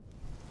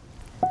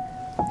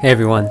Hey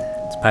everyone,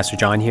 it's Pastor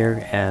John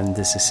here, and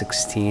this is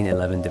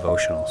 1611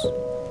 Devotionals.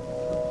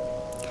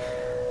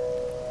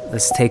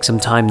 Let's take some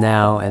time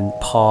now and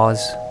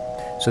pause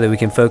so that we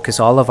can focus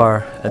all of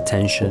our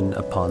attention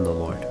upon the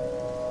Lord.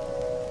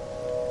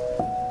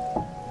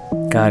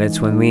 God,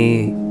 it's when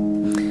we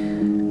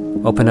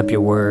open up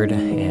your word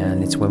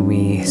and it's when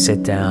we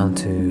sit down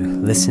to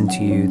listen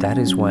to you, that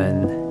is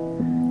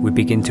when we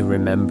begin to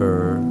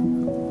remember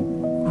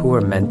who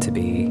we're meant to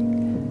be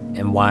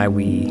and why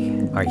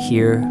we are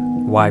here,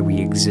 why we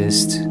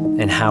exist,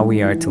 and how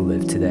we are to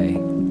live today.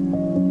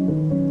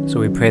 So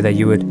we pray that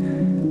you would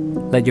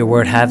let your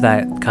word have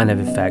that kind of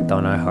effect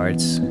on our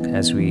hearts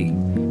as we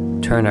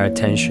turn our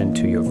attention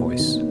to your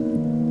voice.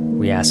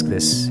 We ask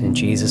this in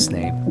Jesus'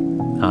 name.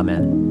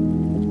 Amen.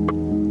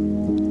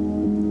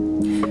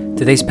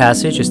 Today's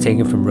passage is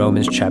taken from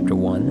Romans chapter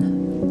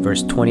 1,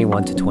 verse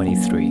 21 to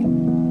 23.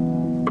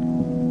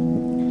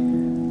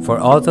 For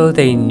although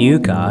they knew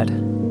God,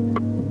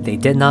 they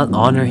did not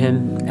honor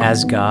him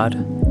as God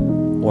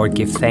or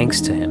give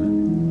thanks to him.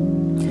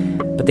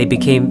 But they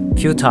became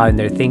futile in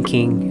their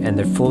thinking, and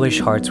their foolish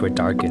hearts were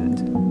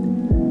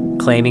darkened.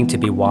 Claiming to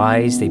be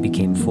wise, they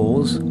became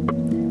fools,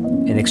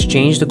 and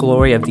exchanged the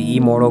glory of the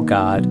immortal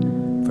God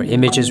for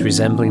images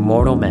resembling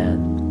mortal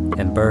man,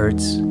 and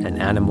birds,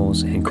 and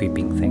animals, and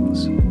creeping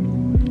things.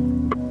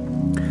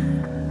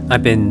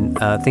 I've been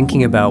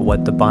thinking about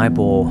what the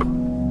Bible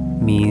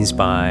means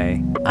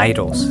by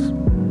idols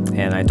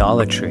and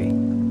idolatry.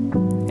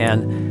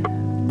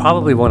 And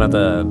probably one of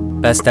the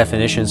best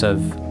definitions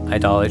of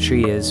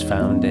idolatry is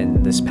found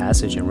in this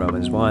passage in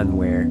Romans 1,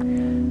 where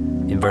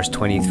in verse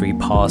 23,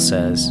 Paul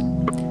says,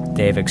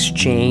 they have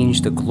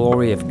exchanged the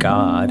glory of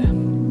God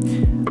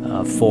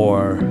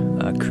for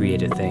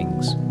created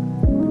things.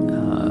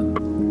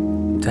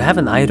 To have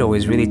an idol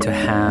is really to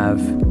have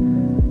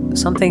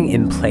something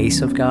in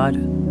place of God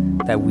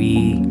that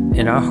we,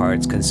 in our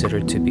hearts, consider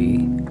to be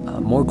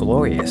more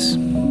glorious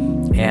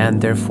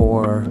and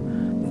therefore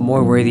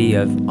more worthy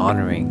of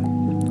honoring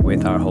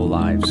with our whole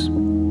lives.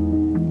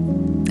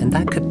 And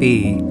that could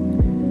be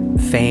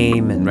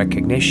fame and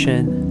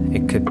recognition.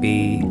 It could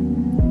be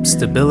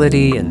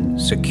stability and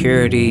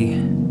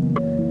security,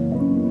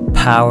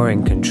 power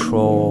and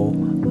control,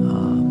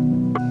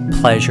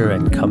 pleasure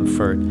and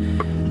comfort.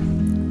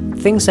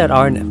 Things that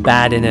aren't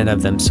bad in and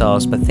of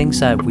themselves, but things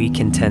that we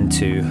can tend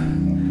to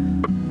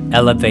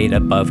elevate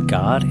above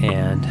God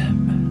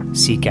and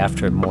seek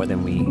after more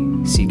than we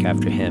seek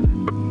after him.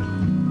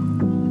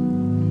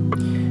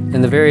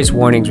 And the various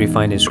warnings we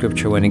find in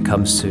Scripture when it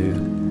comes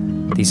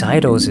to these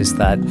idols is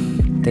that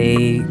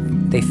they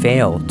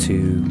fail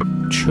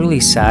to truly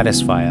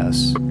satisfy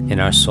us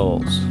in our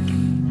souls.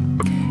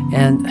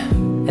 And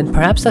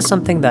perhaps that's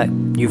something that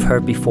you've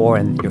heard before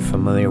and you're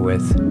familiar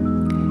with.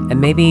 And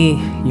maybe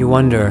you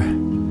wonder,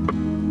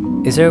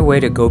 is there a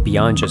way to go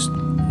beyond just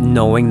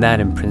knowing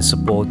that in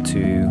principle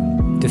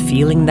to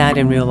feeling that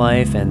in real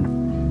life and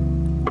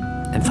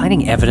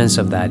finding evidence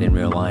of that in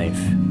real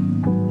life,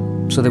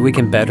 so that we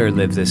can better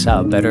live this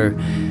out, better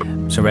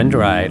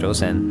surrender our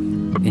idols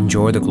and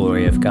enjoy the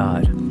glory of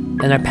God?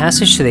 And our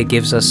passage today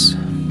gives us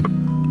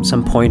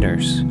some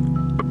pointers.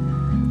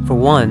 For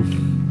one,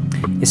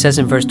 it says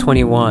in verse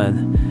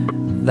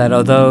 21 that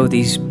although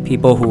these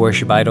people who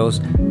worship idols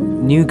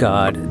knew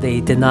God, they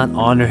did not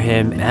honor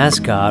him as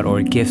God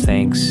or give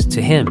thanks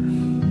to him.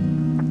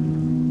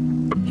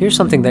 Here's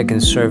something that can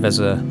serve as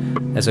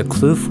a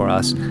clue for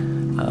us,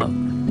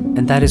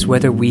 and that is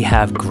whether we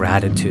have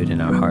gratitude in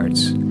our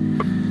hearts.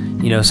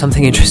 You know,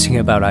 something interesting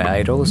about our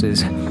idols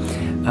is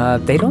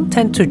they don't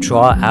tend to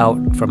draw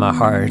out from our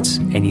hearts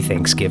any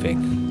thanksgiving.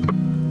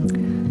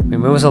 I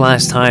mean, when was the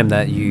last time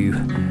that you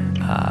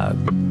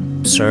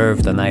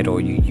served an idol,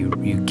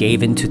 you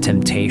gave into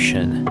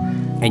temptation,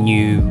 and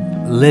you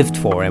lived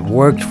for and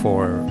worked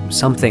for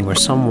something or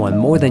someone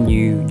more than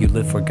you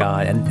lived for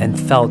God and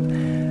felt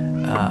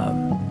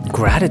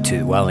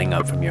gratitude welling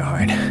up from your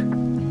heart?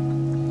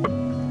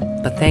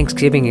 But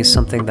thanksgiving is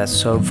something that's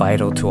so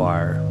vital to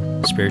our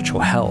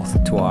spiritual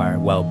health, to our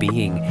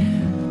well-being,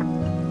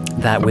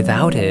 that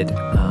without it,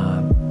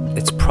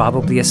 it's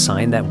probably a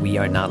sign that we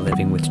are not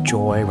living with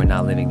joy, we're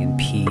not living in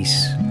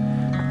peace,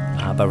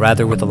 but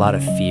rather with a lot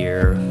of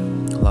fear,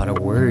 a lot of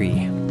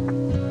worry.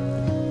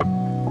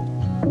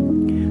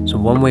 So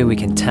one way we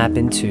can tap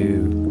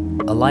into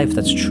a life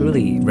that's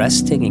truly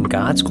resting in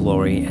God's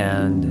glory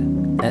and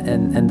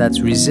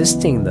that's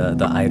resisting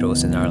the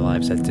idols in our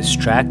lives that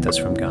distract us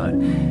from God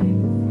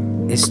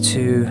is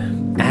to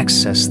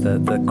access the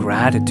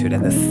gratitude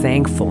and the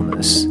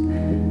thankfulness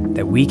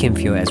that we can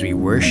feel as we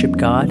worship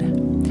God,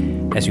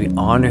 as we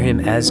honor him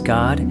as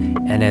God,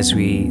 and as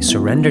we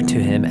surrender to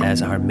him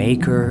as our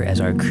maker, as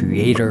our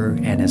creator,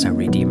 and as our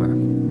redeemer.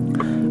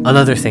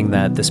 Another thing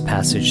that this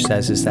passage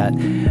says is that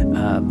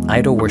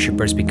idol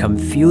worshippers become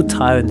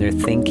futile in their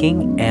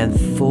thinking and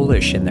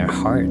foolish in their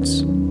hearts.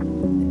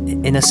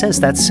 In a sense,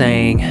 that's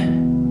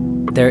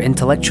saying their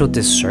intellectual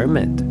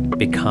discernment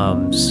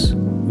becomes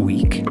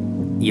weak,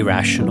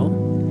 irrational,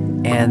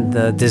 and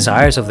the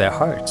desires of their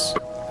hearts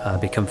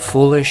become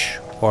foolish,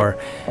 or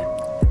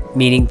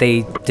meaning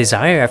they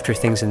desire after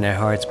things in their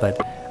hearts, but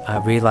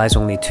realize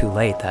only too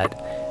late that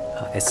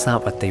it's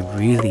not what they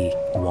really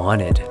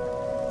wanted.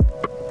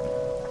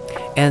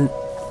 And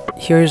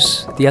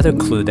here's the other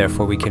clue,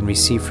 therefore, we can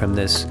receive from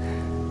this,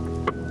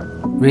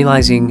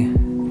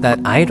 realizing that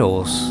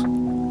idols,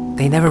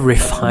 they never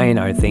refine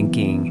our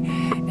thinking.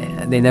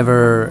 They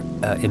never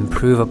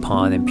improve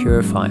upon and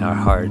purify our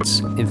hearts.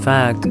 In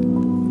fact,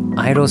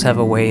 idols have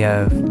a way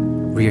of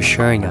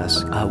reassuring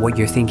us what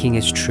you're thinking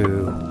is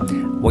true,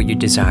 what you're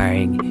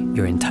desiring,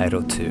 you're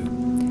entitled to.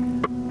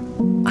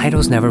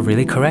 Idols never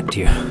really correct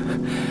you.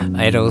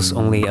 Idols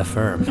only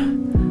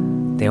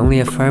affirm. They only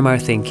affirm our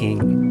thinking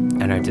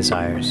and our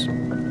desires.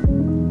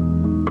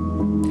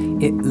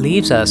 It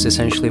leaves us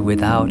essentially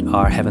without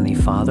our Heavenly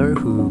Father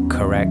who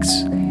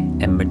corrects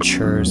and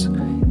matures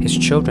His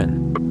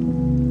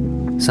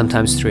children.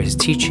 Sometimes through His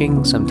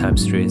teaching,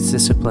 sometimes through His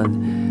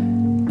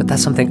discipline. But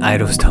that's something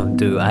idols don't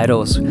do.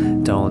 Idols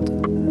don't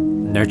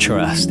nurture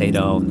us. They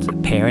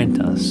don't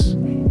parent us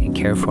and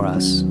care for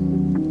us.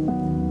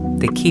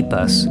 They keep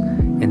us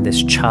in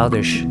this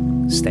childish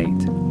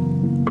state.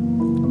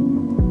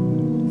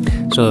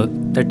 So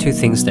there are two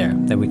things there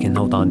that we can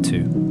hold on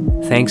to: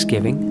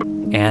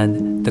 thanksgiving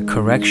and the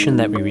correction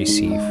that we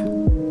receive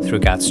through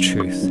God's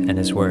truth and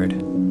His Word.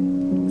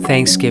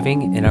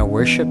 Thanksgiving in our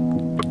worship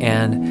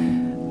and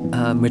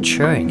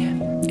maturing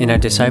in our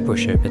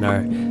discipleship, in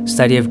our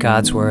study of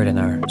God's Word and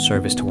our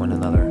service to one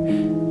another.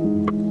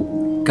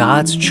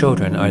 God's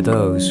children are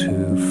those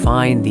who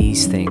find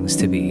these things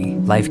to be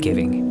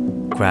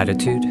life-giving: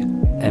 gratitude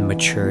and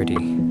maturity.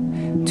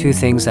 Two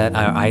things that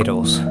our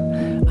idols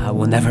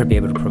will never be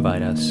able to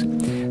provide us.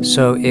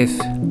 So if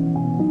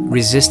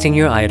resisting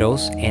your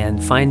idols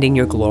and finding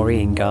your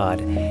glory in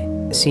God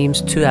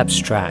seems too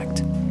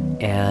abstract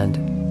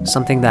and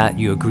something that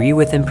you agree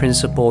with in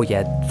principle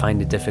yet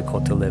find it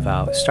difficult to live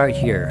out, start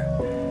here.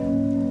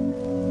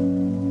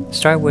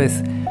 Start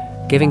with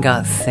giving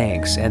God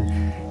thanks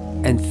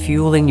and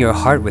fueling your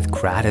heart with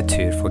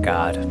gratitude for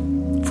God,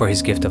 for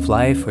His gift of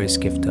life, for His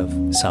gift of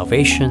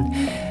salvation,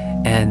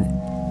 and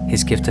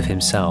His gift of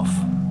Himself.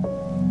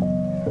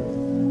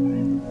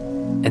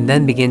 And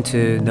then begin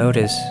to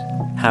notice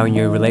how in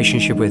your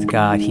relationship with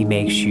God, He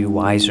makes you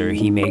wiser,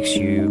 He makes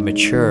you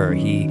mature,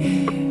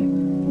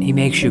 He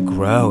makes you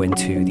grow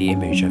into the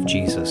image of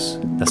Jesus,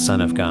 the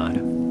Son of God.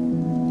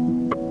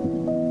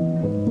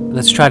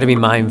 Let's try to be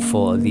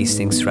mindful of these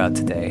things throughout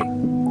today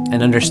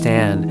and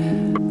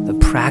understand the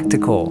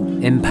practical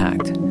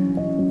impact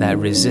that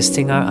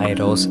resisting our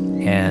idols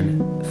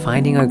and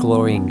finding our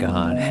glory in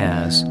God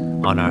has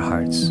on our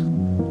hearts.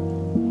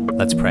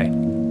 Let's pray.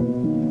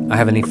 Our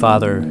Heavenly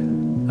Father,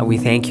 we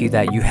thank You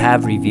that You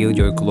have revealed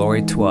Your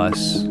glory to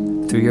us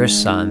through Your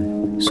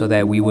Son so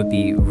that we would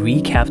be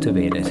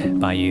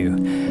recaptivated by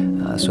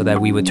You, so that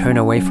we would turn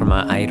away from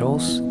our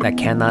idols that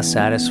cannot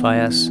satisfy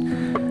us,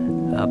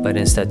 but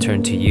instead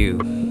turn to You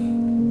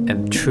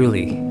and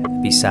truly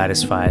be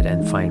satisfied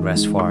and find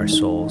rest for our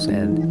souls.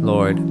 And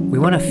Lord, we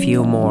want to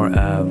feel more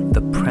of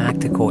the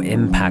practical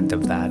impact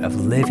of that,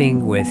 of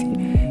living with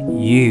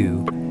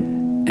You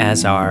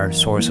as our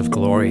source of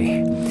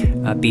glory,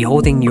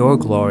 beholding Your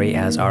glory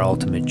as our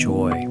ultimate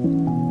joy.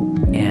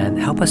 And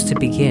help us to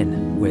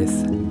begin with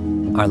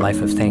our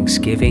life of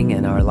thanksgiving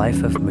and our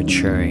life of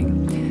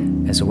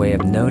maturing as a way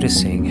of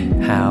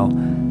noticing how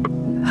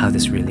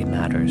this really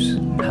matters,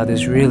 how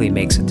this really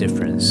makes a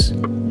difference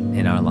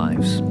in our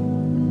lives.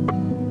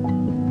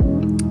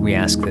 We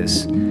ask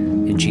this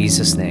in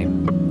Jesus'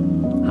 name.